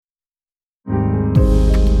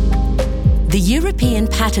The European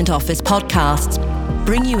Patent Office podcasts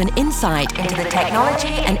bring you an insight into the technology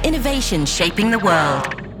and innovation shaping the world.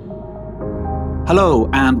 Hello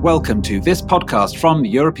and welcome to this podcast from the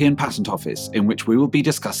European Patent Office, in which we will be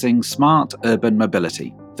discussing smart urban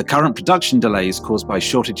mobility. The current production delays caused by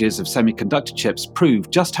shortages of semiconductor chips prove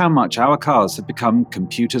just how much our cars have become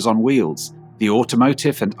computers on wheels. The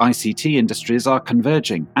automotive and ICT industries are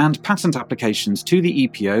converging, and patent applications to the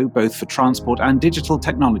EPO, both for transport and digital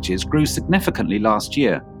technologies, grew significantly last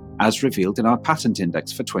year, as revealed in our patent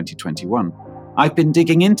index for 2021. I've been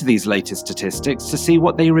digging into these latest statistics to see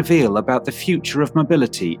what they reveal about the future of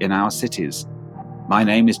mobility in our cities. My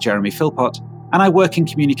name is Jeremy Philpott, and I work in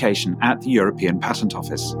communication at the European Patent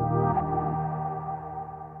Office.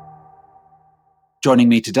 Joining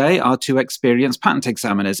me today are two experienced patent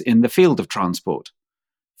examiners in the field of transport.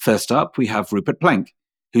 First up, we have Rupert Plenk,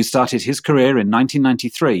 who started his career in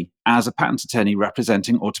 1993 as a patent attorney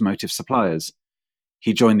representing automotive suppliers.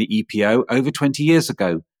 He joined the EPO over 20 years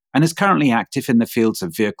ago and is currently active in the fields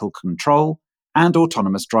of vehicle control and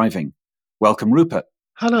autonomous driving. Welcome, Rupert.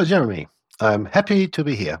 Hello, Jeremy. I'm happy to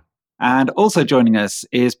be here. And also joining us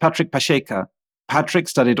is Patrick Pacheca. Patrick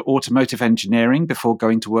studied automotive engineering before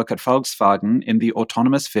going to work at Volkswagen in the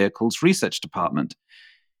Autonomous Vehicles Research Department.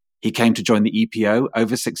 He came to join the EPO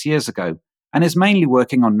over 6 years ago and is mainly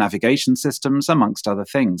working on navigation systems, amongst other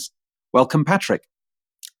things. Welcome, Patrick.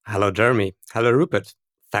 Hello, Jeremy. Hello, Rupert.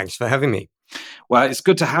 Thanks for having me. Well, it's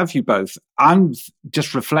good to have you both. I'm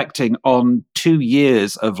just reflecting on 2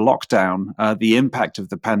 years of lockdown, the impact of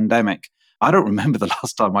the pandemic. I don't remember the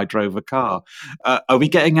last time I drove a car. Are we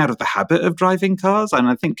getting out of the habit of driving cars? And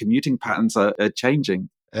I think commuting patterns are changing.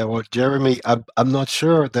 Well, Jeremy, I'm not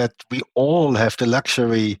sure that we all have the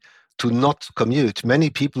luxury to not commute. Many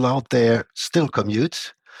people out there still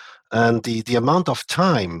commute, and the amount of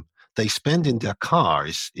time they spend in their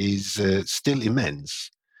cars is still immense.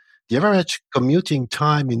 The average commuting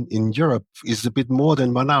time in Europe is a bit more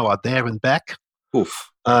than 1 hour there and back. Oof.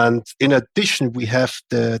 And in addition, we have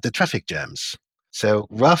the traffic jams. So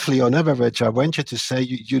roughly on average, I venture to say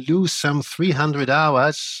you lose some 300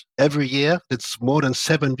 hours every year. That's more than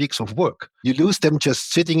 7 weeks of work. You lose them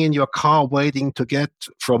just sitting in your car waiting to get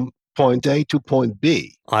from point A to point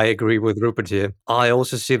B. I agree with Rupert here. I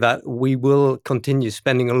also see that we will continue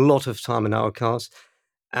spending a lot of time in our cars.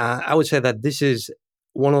 I would say that this is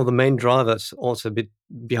one of the main drivers also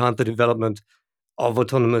behind the development of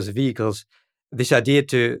autonomous vehicles. This idea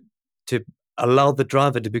to allow the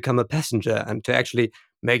driver to become a passenger and to actually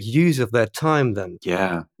make use of their time then.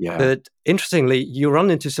 Yeah. But interestingly, you run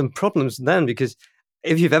into some problems then, because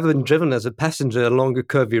if you've ever been driven as a passenger along a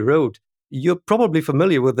curvy road, you're probably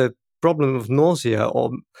familiar with the problem of nausea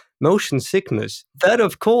or motion sickness. That,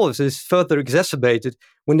 of course, is further exacerbated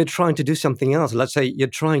when you're trying to do something else. Let's say you're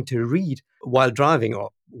trying to read while driving,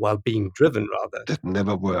 or while being driven, rather. That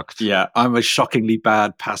never worked. Yeah, I'm a shockingly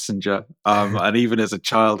bad passenger. And even as a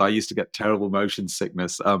child, I used to get terrible motion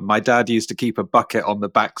sickness. My dad used to keep a bucket on the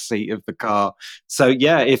back seat of the car. So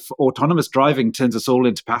yeah, if autonomous driving turns us all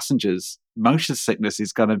into passengers, motion sickness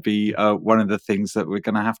is going to be one of the things that we're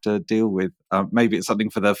going to have to deal with. Maybe it's something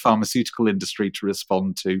for the pharmaceutical industry to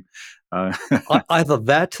respond to. Either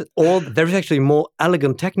that, or there is actually a more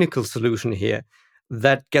elegant technical solution here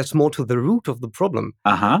that gets more to the root of the problem.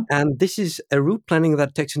 And this is a route planning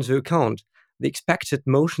that takes into account the expected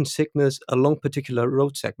motion sickness along particular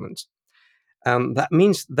road segments. That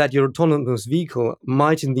means that your autonomous vehicle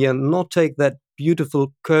might in the end not take that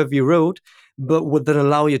beautiful curvy road, but would then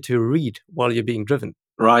allow you to read while you're being driven.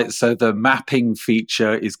 Right, so the mapping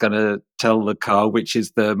feature is going to tell the car which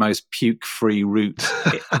is the most puke-free route.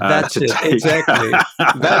 That's it, exactly.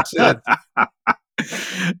 That's it.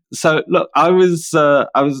 So, look, I was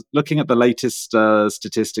looking at the latest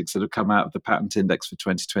statistics that have come out of the Patent Index for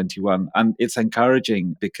 2021, and it's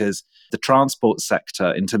encouraging because the transport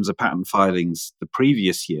sector, in terms of patent filings, the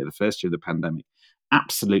previous year, the first year of the pandemic,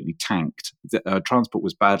 absolutely tanked. Transport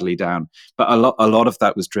was badly down, but a lot of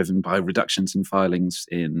that was driven by reductions in filings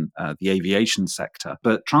in the aviation sector.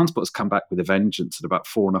 But transport has come back with a vengeance at about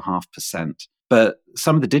 4.5%. But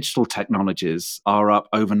some of the digital technologies are up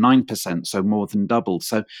over 9%, so more than doubled.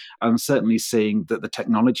 So I'm certainly seeing that the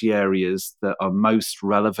technology areas that are most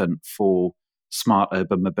relevant for smart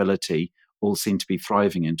urban mobility all seem to be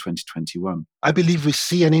thriving in 2021. I believe we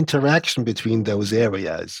see an interaction between those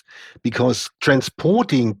areas, because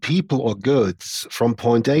transporting people or goods from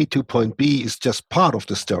point A to point B is just part of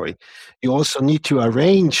the story. You also need to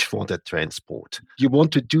arrange for that transport. You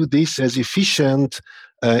want to do this as efficient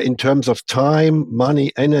in terms of time,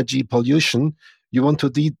 money, energy, pollution. You want to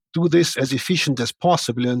do this as efficient as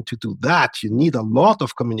possible. And to do that, you need a lot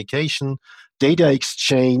of communication, data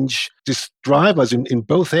exchange. This drivers in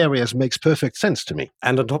both areas makes perfect sense to me.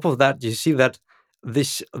 And on top of that, you see that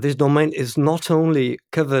this domain is not only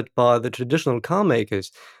covered by the traditional car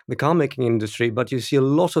makers, the car making industry, but you see a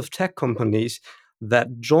lot of tech companies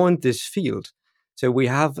that joined this field. So we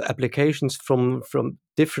have applications from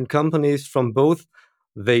different companies from both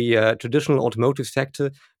the traditional automotive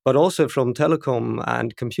sector, but also from telecom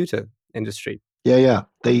and computer industry. Yeah.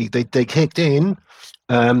 They kicked in.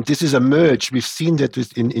 This is a merge. We've seen that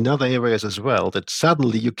in other areas as well, that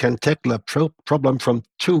suddenly you can tackle a problem from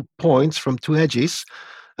 2 points, from 2 edges,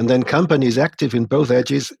 and then companies active in both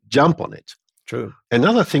edges jump on it. True.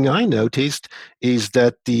 Another thing I noticed is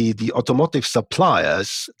that the automotive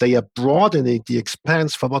suppliers, they are broadening the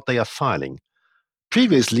expanse for what they are filing.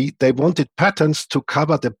 Previously, they wanted patents to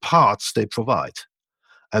cover the parts they provide.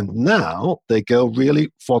 And now they go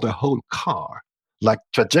really for the whole car, like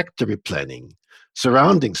trajectory planning,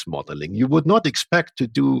 surroundings modeling. You would not expect to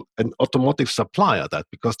do an automotive supplier that,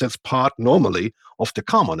 because that's part normally of the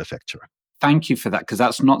car manufacturer. Thank you for that, because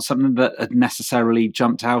that's not something that had necessarily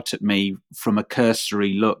jumped out at me from a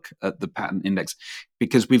cursory look at the patent index,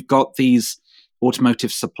 because we've got these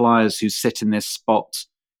automotive suppliers who sit in this spot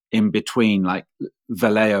in between, like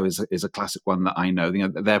Valeo is a classic one that I know. You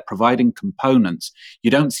know, they're providing components.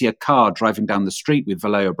 You don't see a car driving down the street with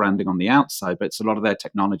Valeo branding on the outside, but it's a lot of their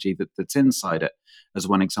technology that's inside it, as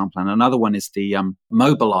one example. And another one is the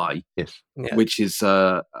Mobileye, yes. which is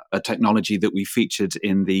a technology that we featured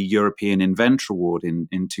in the European Inventor Award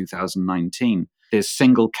in 2019. There's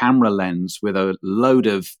single camera lens with a load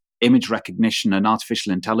of image recognition and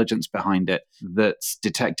artificial intelligence behind it that's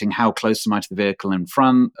detecting how close am I to the vehicle in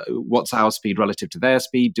front, what's our speed relative to their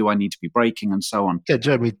speed, do I need to be braking, and so on. Yeah,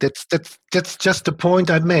 Jeremy, that's just the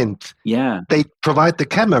point I meant. Yeah. They provide the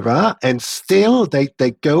camera and still they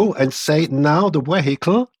go and say, now the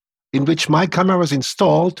vehicle in which my camera is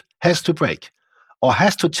installed has to brake or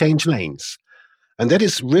has to change lanes. And that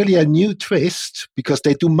is really a new twist, because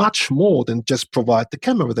they do much more than just provide the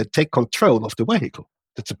camera. They take control of the vehicle.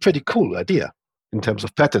 That's a pretty cool idea in terms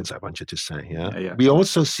of patents, I want you to say. Yeah. We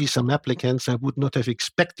also see some applicants I would not have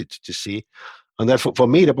expected to see. And therefore, for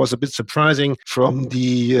me, that was a bit surprising from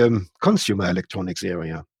the consumer electronics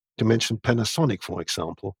area. To mention Panasonic, for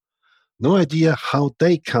example. No idea how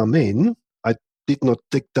they come in. I did not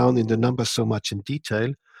dig down in the numbers so much in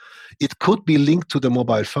detail. It could be linked to the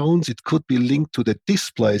mobile phones. It could be linked to the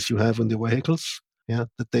displays you have on the vehicles. Yeah,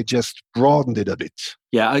 that they just broadened it a bit.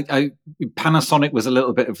 Yeah, Panasonic was a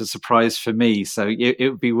little bit of a surprise for me. So it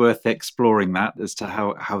would be worth exploring that as to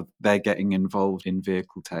how they're getting involved in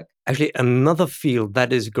vehicle tech. Actually, another field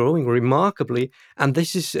that is growing remarkably, and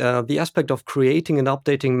this is the aspect of creating and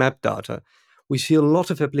updating map data. We see a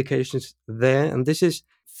lot of applications there, and this is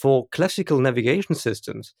for classical navigation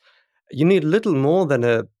systems. You need little more than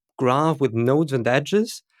a graph with nodes and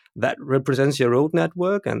edges that represents your road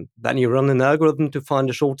network, and then you run an algorithm to find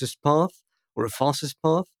the shortest path or the fastest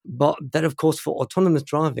path. But that, of course, for autonomous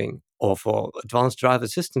driving or for advanced driver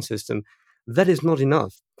assistance system, that is not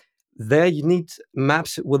enough. There you need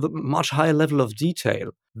maps with a much higher level of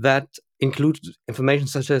detail that include information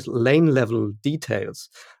such as lane level details,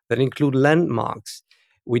 that include landmarks.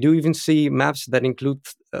 We do even see maps that include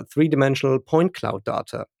three-dimensional point cloud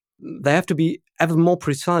data. They have to be ever more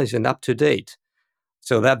precise and up to date,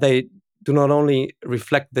 so that they do not only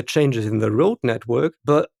reflect the changes in the road network,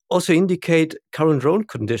 but also indicate current road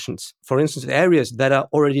conditions. For instance, areas that are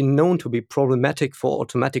already known to be problematic for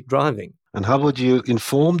automatic driving. And how would you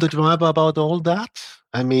inform the driver about all that?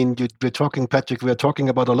 I mean, we're talking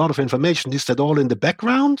about a lot of information. Is that all in the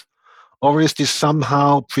background? Or is this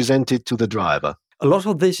somehow presented to the driver? A lot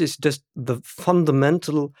of this is just the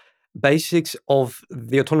fundamental basics of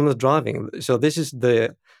the autonomous driving. So this is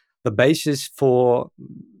the basis for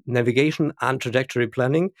navigation and trajectory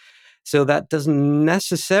planning. So that doesn't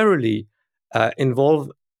necessarily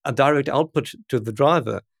involve a direct output to the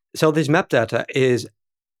driver. So this map data is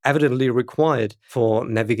evidently required for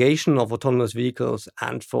navigation of autonomous vehicles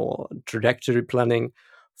and for trajectory planning,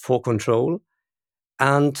 for control.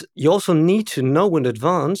 And you also need to know in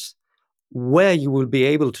advance where you will be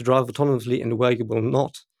able to drive autonomously and where you will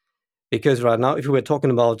not. Because right now, if we were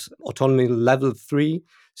talking about autonomy level 3,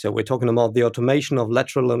 so we're talking about the automation of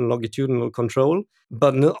lateral and longitudinal control,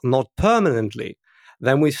 but not permanently,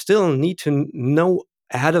 then we still need to know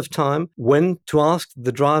ahead of time when to ask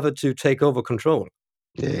the driver to take over control.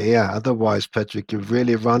 Yeah, otherwise, Patrick, you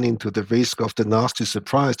really run into the risk of the nasty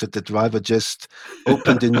surprise that the driver just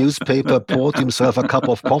opened the newspaper, poured himself a cup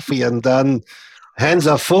of coffee, and then hands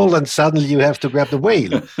are full and suddenly you have to grab the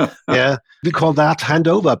wheel. Yeah, we call that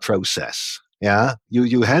handover process. Yeah,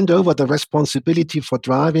 you hand over the responsibility for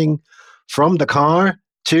driving from the car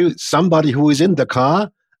to somebody who is in the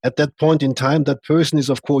car. At that point in time, that person is,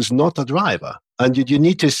 of course, not a driver. And you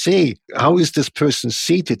need to see, how is this person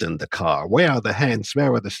seated in the car? Where are the hands?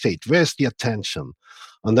 Where are the feet? Where's the attention?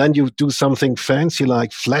 And then you do something fancy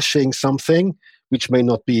like flashing something, which may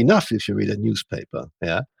not be enough if you read a newspaper.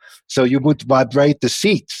 Yeah. So you would vibrate the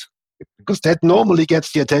seats, because that normally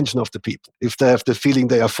gets the attention of the people if they have the feeling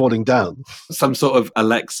they are falling down. Some sort of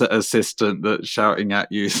Alexa assistant that's shouting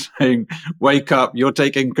at you saying, wake up, you're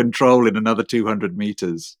taking control in another 200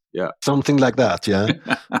 meters. Yeah. Something like that, yeah.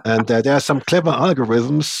 And there are some clever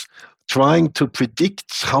algorithms trying to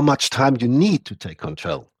predict how much time you need to take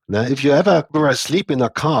control. Now, if you ever were asleep in a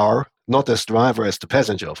car, not as driver, as the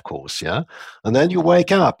passenger, of course, yeah, and then you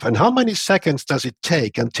wake up, and how many seconds does it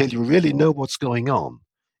take until you really know what's going on?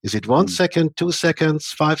 Is it 1 second, 2 seconds,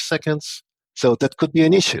 5 seconds? So that could be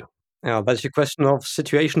an issue. Yeah, that's a question of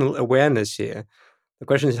situational awareness here. The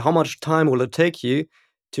question is, how much time will it take you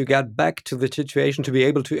to get back to the situation to be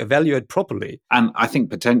able to evaluate properly? And I think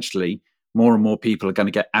potentially more and more people are going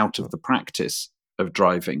to get out of the practice of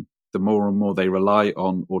driving. The more and more they rely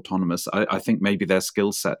on autonomous, I think maybe their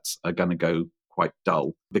skill sets are going to go quite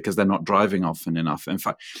dull because they're not driving often enough. In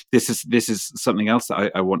fact, this is something else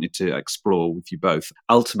that I wanted to explore with you both.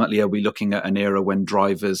 Ultimately, are we looking at an era when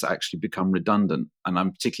drivers actually become redundant? And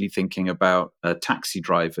I'm particularly thinking about taxi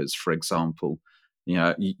drivers, for example. You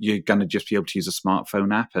know, you're going to just be able to use a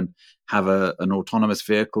smartphone app and have an autonomous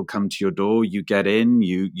vehicle come to your door. You get in,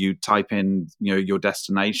 you type in, your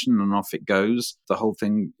destination, and off it goes. The whole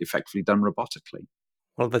thing effectively done robotically.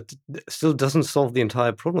 Well, that still doesn't solve the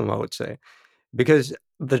entire problem, I would say, because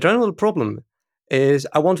the general problem is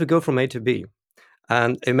I want to go from A to B.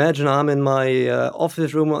 And imagine I'm in my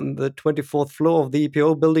office room on the 24th floor of the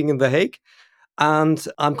EPO building in The Hague, and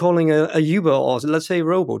I'm calling a Uber or, let's say,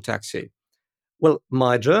 robo-taxi. Well,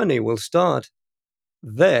 my journey will start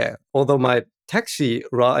there, although my taxi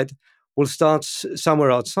ride will start somewhere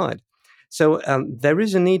outside. So there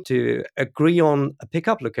is a need to agree on a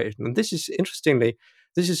pickup location. And this is, interestingly,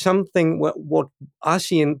 this is something what I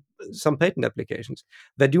see in some patent applications.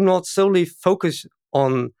 They do not solely focus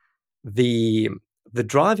on the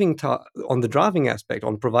driving on the driving aspect,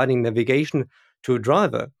 on providing navigation to a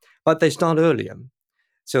driver, but they start earlier.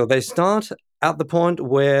 So they start at the point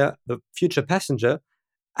where the future passenger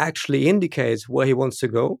actually indicates where he wants to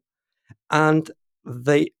go, and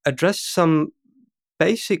they address some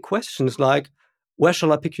basic questions like, where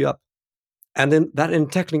shall I pick you up? And then that in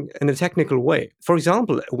a technical way. For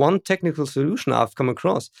example, one technical solution I've come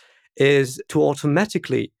across is to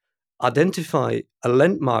automatically identify a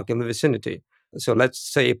landmark in the vicinity. So let's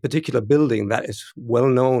say a particular building that is well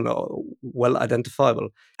known or well identifiable,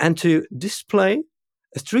 and to display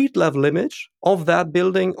a street level image of that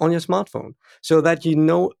building on your smartphone so that you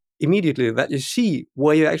know immediately, that you see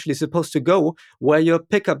where you're actually supposed to go, where your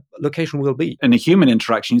pickup location will be. In a human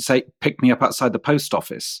interaction, you say, pick me up outside the post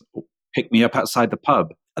office, or pick me up outside the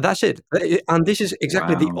pub. That's it. And this is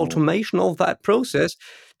exactly the automation of that process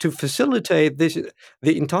to facilitate the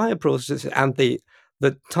entire process and the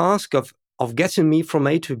task of getting me from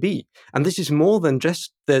A to B. And this is more than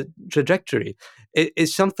just the trajectory.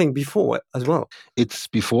 It's something before as well. It's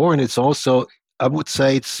before, and it's also, I would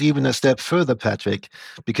say it's even a step further, Patrick,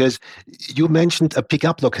 because you mentioned a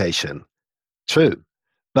pickup location. True.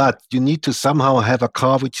 But you need to somehow have a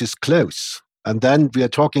car which is close. And then we are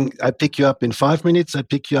talking, I pick you up in 5 minutes, I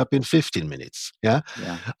pick you up in 15 minutes. Yeah.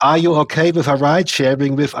 Are you okay with a ride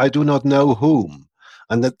sharing with I do not know whom?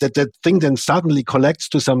 And that thing then suddenly collects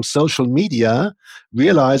to some social media,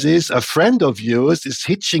 realizes a friend of yours is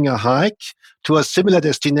hitching a hike to a similar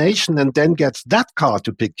destination and then gets that car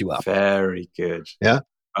to pick you up. Very good. Yeah.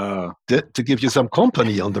 To give you some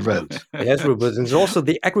company on the road. Yes, Rupert. And it's also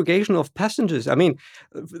the aggregation of passengers. I mean,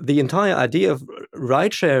 the entire idea of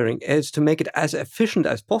ride sharing is to make it as efficient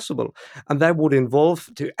as possible. And that would involve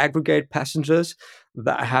to aggregate passengers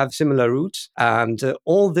that have similar routes. And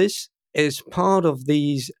all this is part of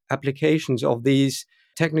these applications, of these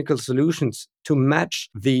technical solutions to match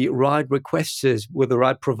the right requesters with the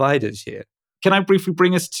right providers here. Can I briefly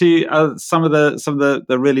bring us to some of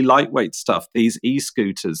the really lightweight stuff? These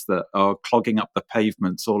e-scooters that are clogging up the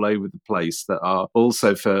pavements all over the place, that are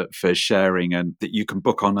also for sharing and that you can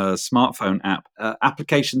book on a smartphone app.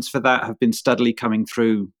 Applications for that have been steadily coming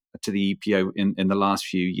through to the EPO in the last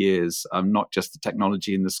few years. Not just the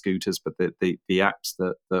technology in the scooters, but the apps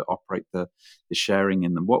that operate the sharing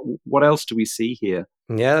in them. What else do we see here?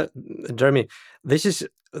 Yeah, Jeremy, this is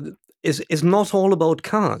is not all about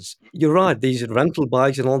cars. You're right, these rental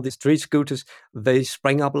bikes and all these street scooters, they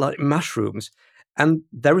sprang up like mushrooms. And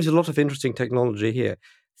there is a lot of interesting technology here.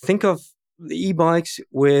 Think of the e-bikes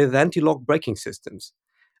with anti-lock braking systems.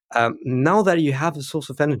 Now that you have a source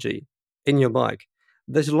of energy in your bike,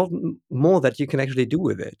 there's a lot more that you can actually do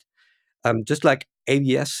with it. Just like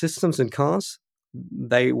ABS systems in cars,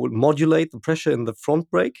 they would modulate the pressure in the front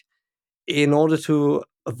brake in order to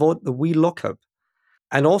avoid the wheel lockup.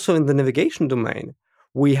 And also in the navigation domain,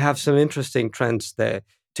 we have some interesting trends there.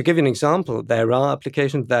 To give you an example, there are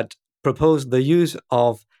applications that propose the use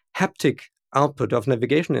of haptic output of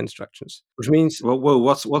navigation instructions, which means... Whoa,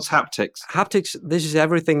 what's haptics? Haptics, this is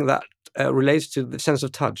everything that relates to the sense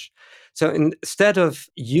of touch. So instead of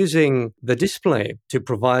using the display to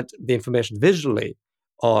provide the information visually,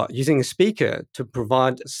 or using a speaker to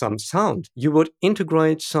provide some sound, you would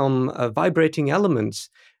integrate some vibrating elements,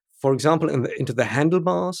 for example, into the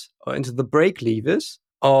handlebars or into the brake levers,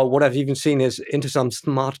 or what I've even seen is into some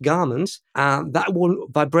smart garments. And that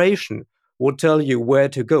vibration will tell you where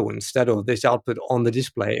to go instead of this output on the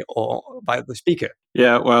display or by the speaker.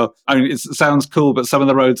 Yeah, well, I mean, it sounds cool, but some of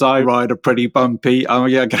the roads I ride are pretty bumpy. Oh,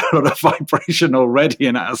 yeah, I get a lot of vibration already,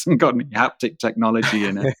 and it hasn't got any haptic technology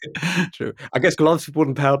in it. True. I guess gloves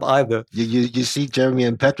wouldn't help either. You see, Jeremy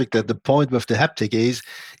and Patrick, that the point with the haptic is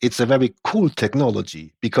it's a very cool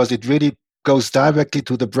technology because it really goes directly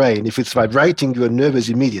to the brain. If it's vibrating, you're nervous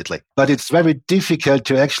immediately. But it's very difficult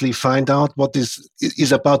to actually find out what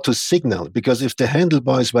is about to signal, because if the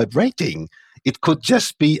handlebar is vibrating, it could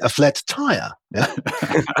just be a flat tire. Yeah?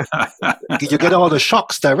 You get all the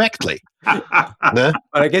shocks directly. But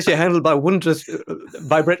I guess your handlebar wouldn't just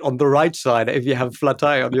vibrate on the right side if you have a flat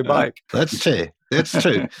tire on your bike. That's true. That's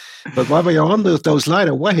true. But while we are on those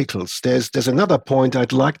lighter vehicles, there's another point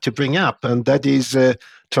I'd like to bring up, and that is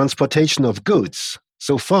transportation of goods.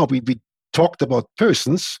 So far, we talked about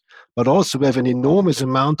persons, but also we have an enormous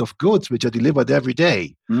amount of goods which are delivered every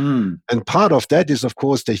day. And part of that is, of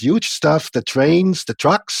course, the huge stuff, the trains, the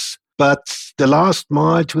trucks, but the last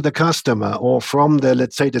mile to the customer, or from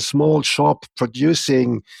let's say, the small shop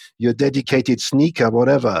producing your dedicated sneaker,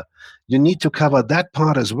 whatever, you need to cover that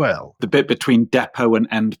part as well. The bit between depot and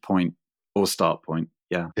end point or start point.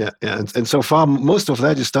 Yeah. And so far, most of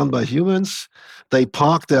that is done by humans. They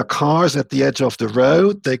park their cars at the edge of the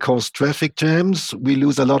road. They cause traffic jams. We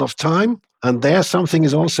lose a lot of time. And there, something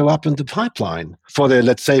is also up in the pipeline. For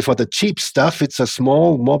the cheap stuff, it's a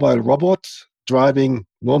small mobile robot driving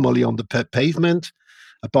normally on the pavement,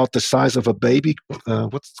 about the size of a baby,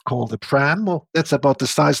 what's called a pram. Well, that's about the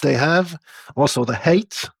size they have. Also the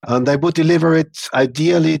height. And they would deliver it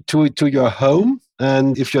ideally to your home.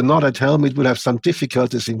 And if you're not at home, it will have some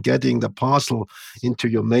difficulties in getting the parcel into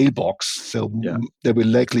your mailbox. So they will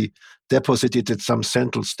likely deposit it at some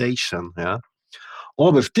central station. Yeah.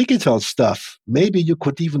 Or with digital stuff, maybe you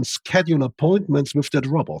could even schedule appointments with that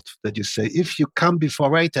robot that you say, if you come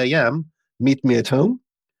before 8 a.m., meet me at home.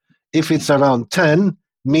 If it's around 10,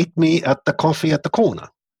 meet me at the coffee at the corner.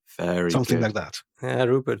 Something like that. Yeah,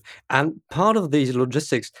 Rupert. And part of these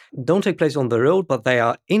logistics don't take place on the road, but they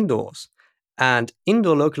are indoors. And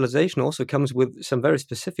indoor localization also comes with some very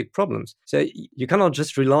specific problems. So you cannot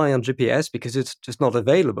just rely on GPS because it's just not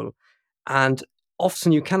available. And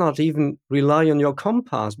often you cannot even rely on your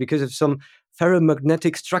compass because of some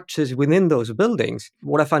ferromagnetic structures within those buildings.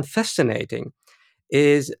 What I find fascinating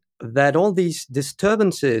is that all these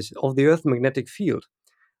disturbances of the Earth's magnetic field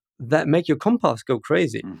that make your compass go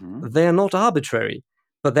crazy, they are not arbitrary,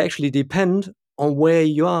 but they actually depend on where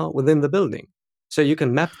you are within the building. So you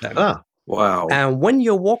can map them. Wow. And when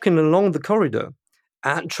you're walking along the corridor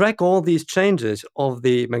and track all these changes of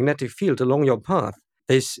the magnetic field along your path,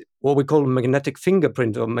 there's what we call a magnetic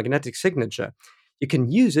fingerprint or magnetic signature. You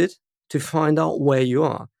can use it to find out where you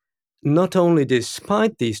are, not only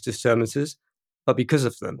despite these disturbances, but because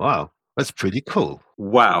of them. Wow, that's pretty cool.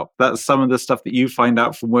 Wow, that's some of the stuff that you find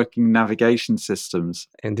out from working in navigation systems.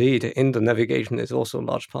 Indeed, indoor navigation is also a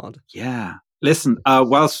large part. Yeah. Listen,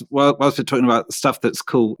 whilst we're talking about stuff that's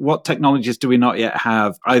cool, what technologies do we not yet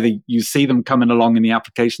have? Either you see them coming along in the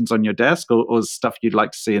applications on your desk or stuff you'd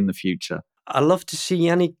like to see in the future? I love to see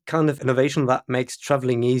any kind of innovation that makes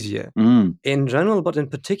traveling easier in general, but in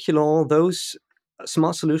particular, all those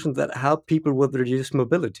smart solutions that help people with reduced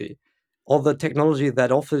mobility, or the technology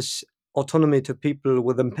that offers autonomy to people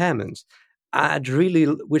with impairments. I'd really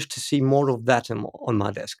wish to see more of that on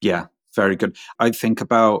my desk. Yeah. Very good. I think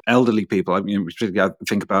about elderly people. I mean, particularly I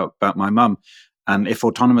think about my mum. And if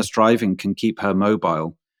autonomous driving can keep her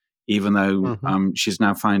mobile, even though she's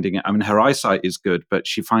now finding it. I mean, her eyesight is good, but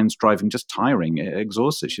she finds driving just tiring. It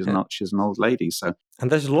exhausts her. She's an old lady. So,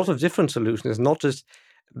 and there's a lot of different solutions. It's not just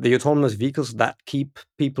the autonomous vehicles that keep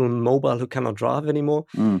people mobile who cannot drive anymore,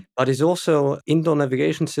 but it's also indoor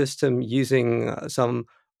navigation system using some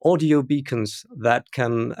audio beacons that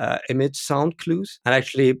can emit sound clues, and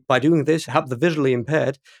actually by doing this help the visually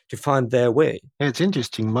impaired to find their way. It's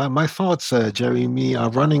interesting. My thoughts, Jeremy, are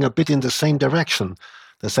running a bit in the same direction.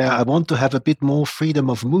 They say I want to have a bit more freedom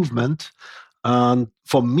of movement, and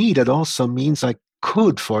for me that also means I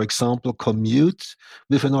could, for example, commute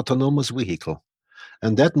with an autonomous vehicle,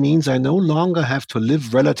 and that means I no longer have to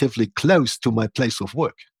live relatively close to my place of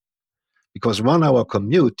work. Because 1 hour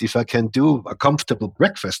commute, if I can do a comfortable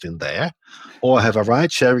breakfast in there or have a ride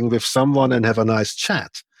sharing with someone and have a nice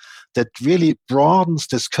chat, that really broadens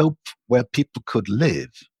the scope where people could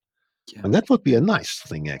live. Yeah. And that would be a nice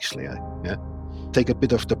thing, actually. Take a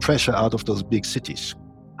bit of the pressure out of those big cities.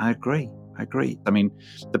 I agree. I mean,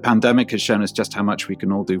 the pandemic has shown us just how much we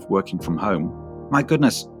can all do working from home. My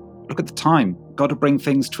goodness, look at the time. Got to bring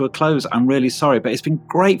things to a close. I'm really sorry, but it's been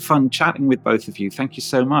great fun chatting with both of you. Thank you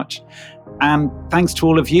so much. And thanks to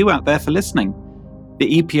all of you out there for listening.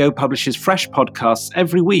 The EPO publishes fresh podcasts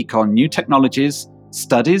every week on new technologies,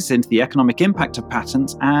 studies into the economic impact of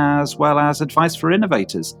patents, as well as advice for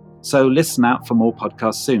innovators. So listen out for more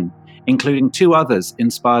podcasts soon, including 2 others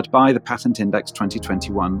inspired by the Patent Index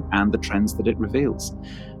 2021 and the trends that it reveals.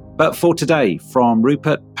 But for today, from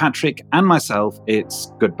Rupert, Patrick, and myself,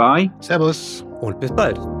 it's goodbye. Servus. Und bis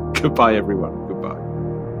bald. Goodbye, everyone. Goodbye.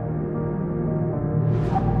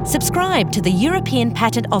 Subscribe to the European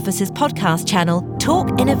Patent Office's podcast channel,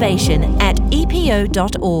 Talk Innovation, at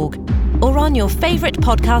epo.org or on your favorite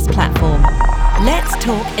podcast platform. Let's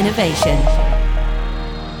talk innovation.